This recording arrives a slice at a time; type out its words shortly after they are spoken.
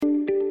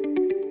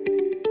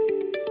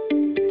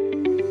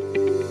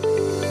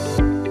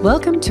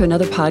Welcome to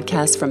another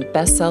podcast from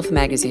Best Self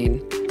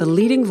Magazine, the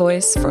leading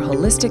voice for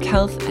holistic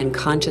health and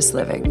conscious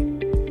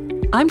living.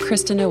 I'm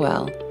Krista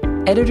Noel,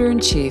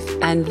 Editor-in-Chief,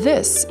 and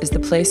this is the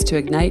place to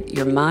ignite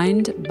your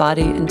mind,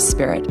 body, and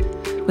spirit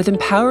with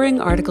empowering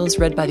articles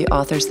read by the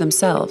authors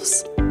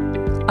themselves.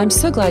 I'm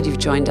so glad you've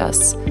joined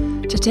us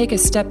to take a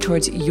step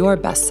towards your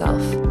best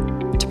self,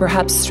 to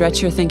perhaps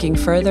stretch your thinking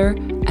further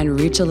and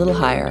reach a little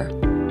higher.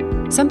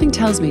 Something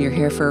tells me you're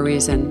here for a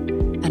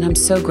reason, and I'm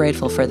so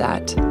grateful for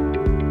that.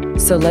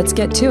 So let's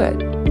get to it.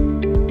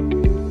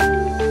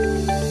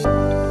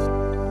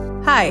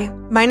 Hi,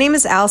 my name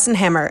is Allison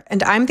Hammer,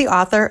 and I'm the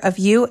author of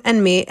You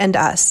and Me and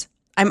Us.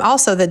 I'm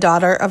also the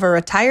daughter of a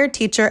retired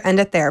teacher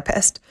and a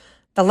therapist,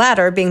 the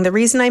latter being the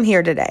reason I'm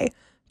here today,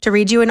 to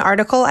read you an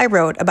article I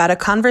wrote about a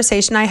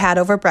conversation I had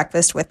over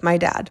breakfast with my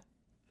dad.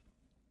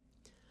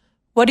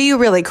 What Are You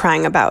Really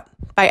Crying About?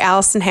 By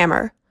Allison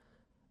Hammer.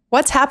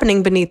 What's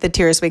happening beneath the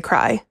tears we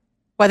cry?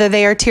 Whether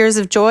they are tears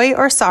of joy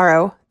or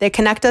sorrow, they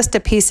connect us to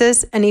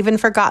pieces and even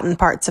forgotten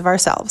parts of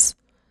ourselves.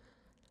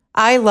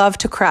 I love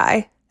to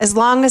cry, as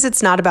long as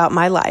it's not about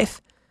my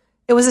life.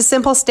 It was a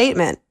simple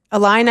statement, a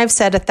line I've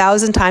said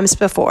 1,000 times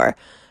before,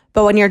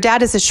 but when your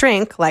dad is a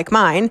shrink, like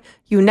mine,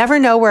 you never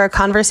know where a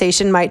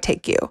conversation might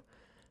take you.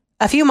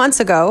 A few months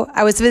ago,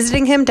 I was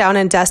visiting him down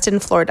in Destin,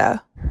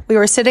 Florida. We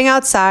were sitting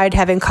outside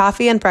having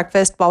coffee and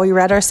breakfast while we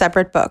read our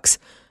separate books.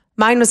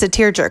 Mine was a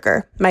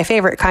tearjerker, my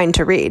favorite kind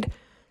to read.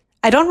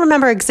 I don't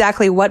remember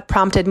exactly what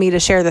prompted me to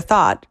share the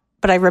thought,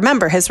 but I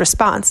remember his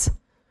response.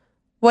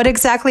 "What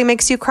exactly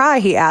makes you cry?"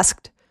 he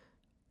asked.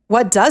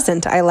 "What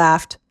doesn't?" I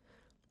laughed.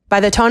 By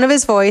the tone of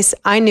his voice,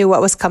 I knew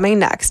what was coming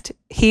next.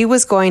 He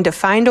was going to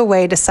find a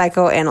way to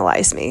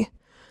psychoanalyze me.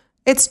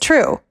 It's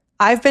true.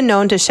 I've been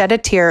known to shed a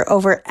tear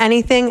over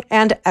anything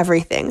and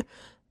everything.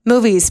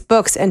 Movies,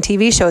 books, and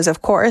TV shows,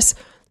 of course,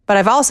 but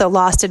I've also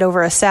lost it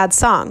over a sad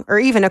song or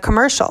even a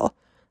commercial.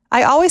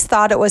 I always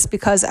thought it was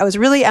because I was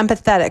really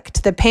empathetic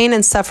to the pain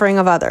and suffering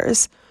of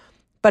others.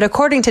 But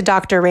according to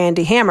Dr.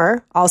 Randy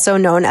Hammer, also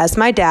known as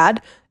my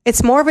dad,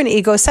 it's more of an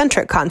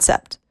egocentric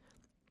concept.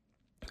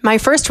 My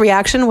first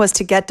reaction was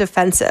to get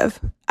defensive.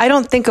 I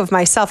don't think of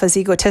myself as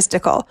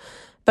egotistical,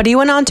 but he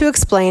went on to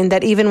explain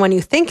that even when you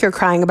think you're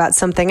crying about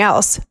something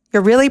else,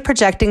 you're really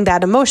projecting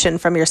that emotion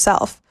from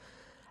yourself.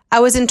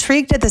 I was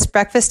intrigued at this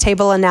breakfast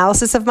table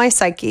analysis of my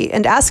psyche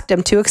and asked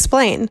him to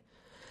explain.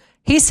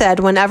 He said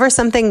whenever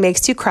something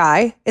makes you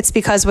cry, it's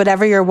because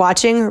whatever you're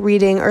watching,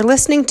 reading, or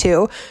listening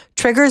to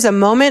triggers a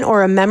moment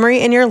or a memory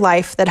in your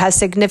life that has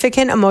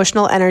significant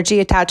emotional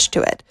energy attached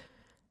to it.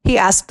 He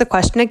asked the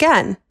question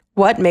again,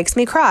 what makes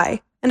me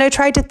cry? And I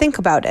tried to think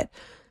about it,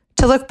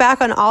 to look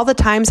back on all the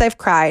times I've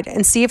cried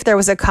and see if there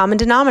was a common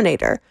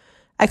denominator.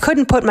 I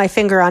couldn't put my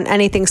finger on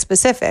anything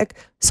specific,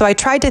 so I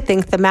tried to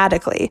think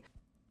thematically.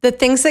 The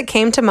things that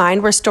came to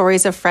mind were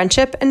stories of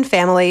friendship and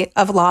family,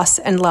 of loss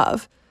and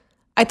love.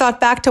 I thought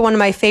back to one of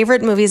my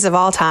favorite movies of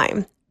all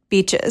time,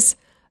 Beaches,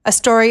 a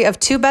story of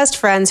two best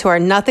friends who are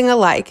nothing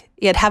alike,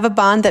 yet have a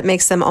bond that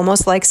makes them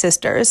almost like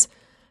sisters.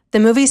 The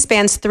movie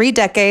spans 3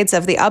 decades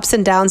of the ups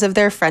and downs of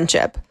their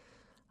friendship.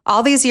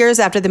 All these years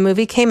after the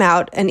movie came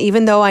out, and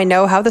even though I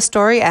know how the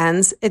story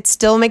ends, it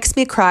still makes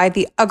me cry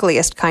the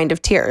ugliest kind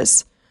of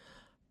tears.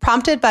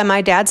 Prompted by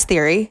my dad's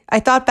theory, I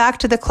thought back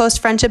to the close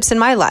friendships in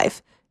my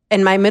life,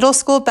 and my middle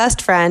school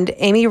best friend,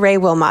 Amy Ray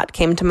Wilmot,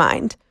 came to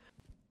mind.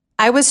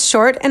 I was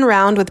short and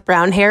round with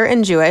brown hair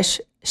and Jewish.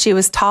 She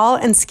was tall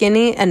and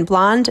skinny and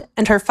blonde,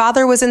 and her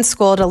father was in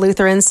school at a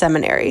Lutheran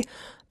seminary.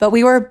 But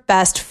we were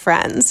best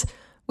friends.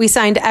 We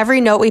signed every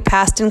note we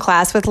passed in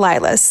class with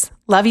Lilas,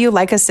 "Love you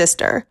like a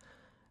sister."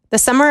 The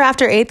summer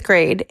after 8th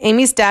grade,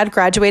 Amy's dad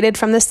graduated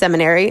from the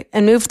seminary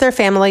and moved their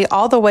family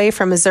all the way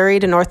from Missouri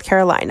to North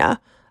Carolina.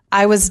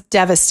 I was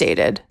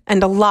devastated,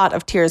 and a lot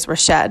of tears were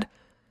shed.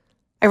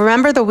 I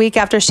remember the week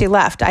after she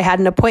left, I had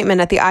an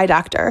appointment at the eye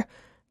doctor.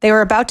 They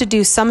were about to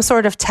do some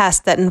sort of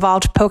test that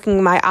involved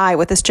poking my eye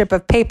with a strip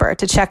of paper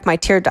to check my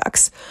tear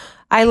ducts.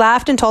 I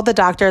laughed and told the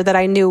doctor that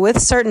I knew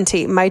with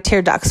certainty my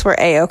tear ducts were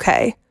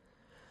A-okay.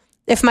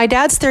 If my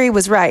dad's theory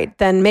was right,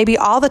 then maybe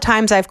all the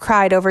times I've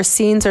cried over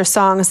scenes or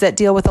songs that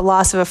deal with the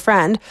loss of a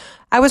friend,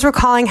 I was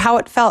recalling how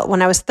it felt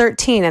when I was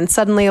 13 and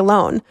suddenly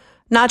alone,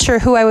 not sure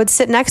who I would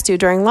sit next to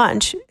during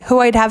lunch,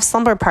 who I'd have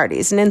slumber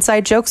parties and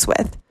inside jokes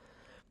with.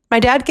 My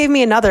dad gave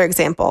me another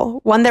example,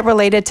 one that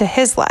related to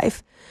his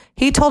life.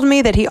 He told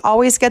me that he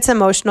always gets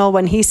emotional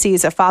when he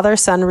sees a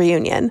father-son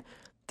reunion.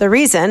 The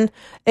reason?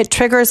 It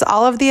triggers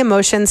all of the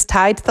emotions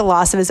tied to the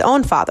loss of his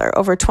own father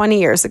over 20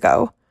 years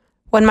ago.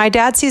 When my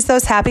dad sees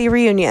those happy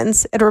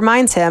reunions, it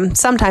reminds him,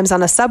 sometimes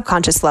on a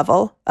subconscious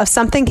level, of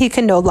something he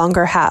can no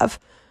longer have.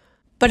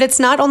 But it's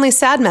not only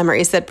sad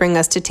memories that bring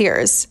us to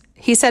tears.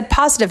 He said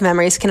positive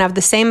memories can have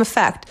the same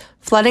effect,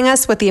 flooding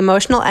us with the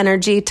emotional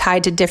energy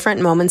tied to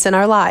different moments in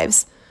our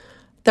lives.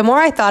 The more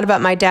I thought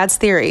about my dad's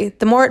theory,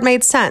 the more it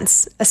made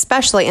sense,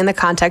 especially in the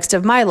context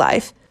of my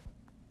life.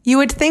 You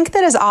would think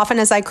that as often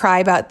as I cry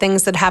about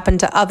things that happen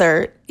to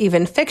other,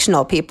 even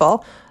fictional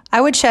people,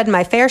 I would shed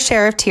my fair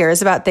share of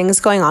tears about things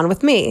going on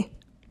with me.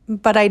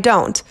 But I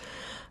don't.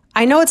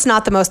 I know it's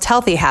not the most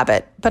healthy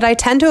habit, but I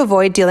tend to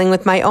avoid dealing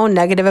with my own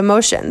negative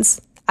emotions.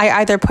 I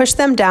either push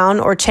them down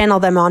or channel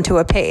them onto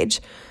a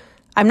page.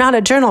 I'm not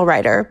a journal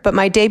writer, but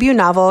my debut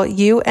novel,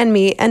 You and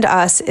Me and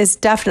Us, is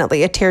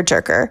definitely a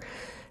tearjerker.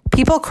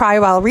 People cry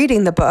while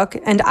reading the book,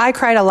 and I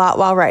cried a lot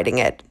while writing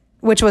it,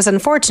 which was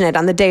unfortunate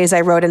on the days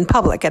I wrote in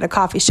public at a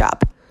coffee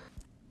shop.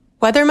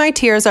 Whether my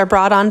tears are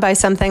brought on by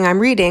something I'm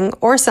reading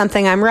or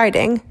something I'm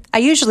writing, I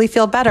usually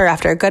feel better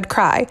after a good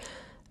cry.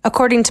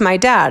 According to my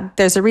dad,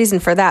 there's a reason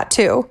for that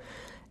too.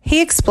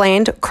 He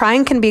explained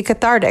crying can be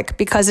cathartic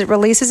because it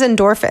releases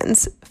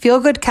endorphins,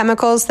 feel-good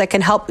chemicals that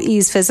can help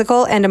ease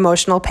physical and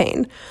emotional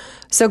pain.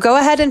 So go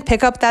ahead and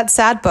pick up that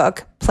sad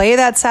book, play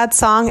that sad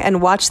song,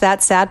 and watch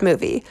that sad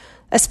movie.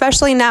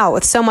 Especially now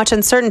with so much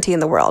uncertainty in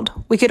the world,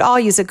 we could all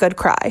use a good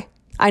cry.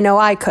 I know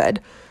I could.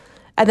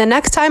 And the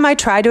next time I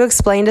try to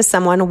explain to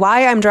someone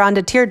why I'm drawn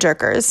to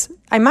tearjerkers,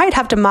 I might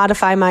have to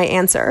modify my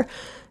answer,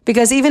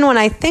 because even when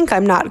I think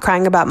I'm not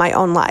crying about my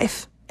own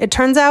life, it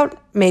turns out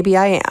maybe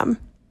I am.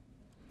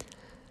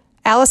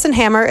 Allison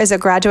Hammer is a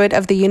graduate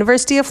of the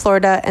University of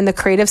Florida and the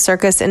Creative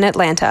Circus in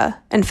Atlanta,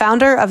 and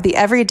founder of the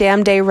Every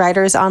Damn Day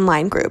Writers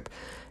online group.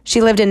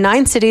 She lived in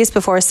 9 cities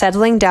before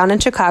settling down in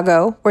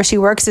Chicago, where she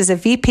works as a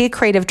VP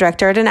creative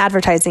director at an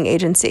advertising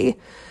agency.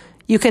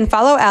 You can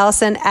follow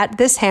Allison at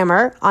This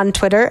Hammer on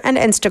Twitter and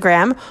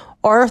Instagram,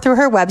 or through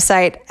her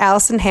website,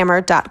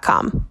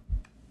 AllisonHammer.com.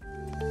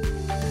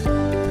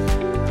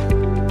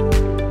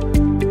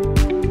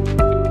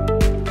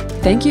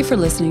 Thank you for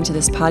listening to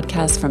this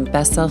podcast from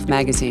Best Self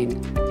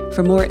Magazine.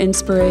 For more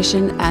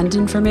inspiration and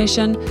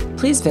information,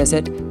 please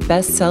visit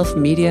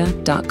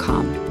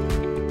bestselfmedia.com.